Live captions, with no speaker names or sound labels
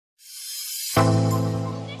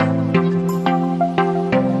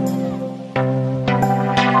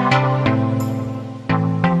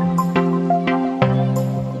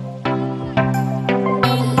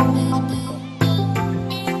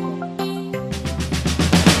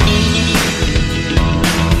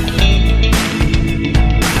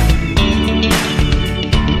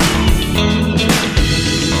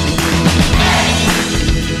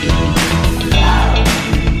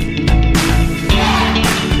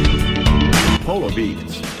Polo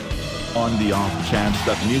Beats. On the off chance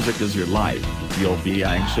that music is your life, you'll be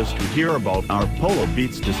anxious to hear about our Polo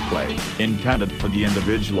Beats display, intended for the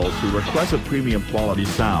individuals who request a premium quality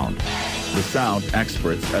sound. The sound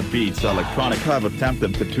experts at Beats Electronic have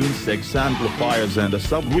attempted to tune 6 amplifiers and a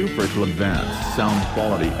subwoofer to advance sound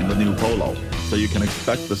quality in the new Polo, so you can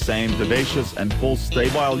expect the same vivacious and full stay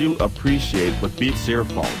while you appreciate with Beats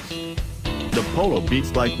earphones. The Polo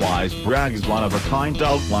Beats likewise brags one-of-a-kind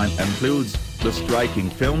outline includes the striking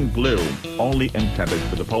film blue, only intended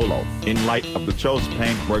for the Polo, in light of the chose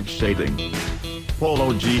paintwork shading.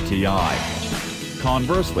 Polo GTI.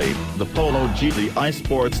 Conversely, the Polo GTI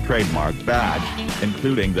sports trademark badge,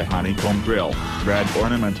 including the honeycomb grille, red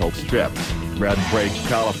ornamental strips, red brake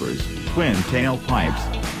calipers, twin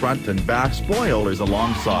tailpipes, front and back spoilers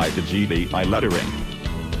alongside the GTI lettering.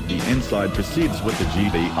 The inside proceeds with the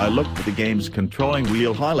GTI look to the game's controlling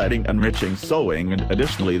wheel highlighting enriching sewing and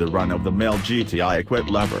additionally the run-of-the-mill GTI equipped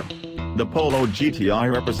lever. The Polo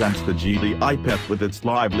GTI represents the GTI pit with its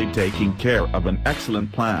lively taking care of an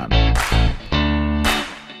excellent plan.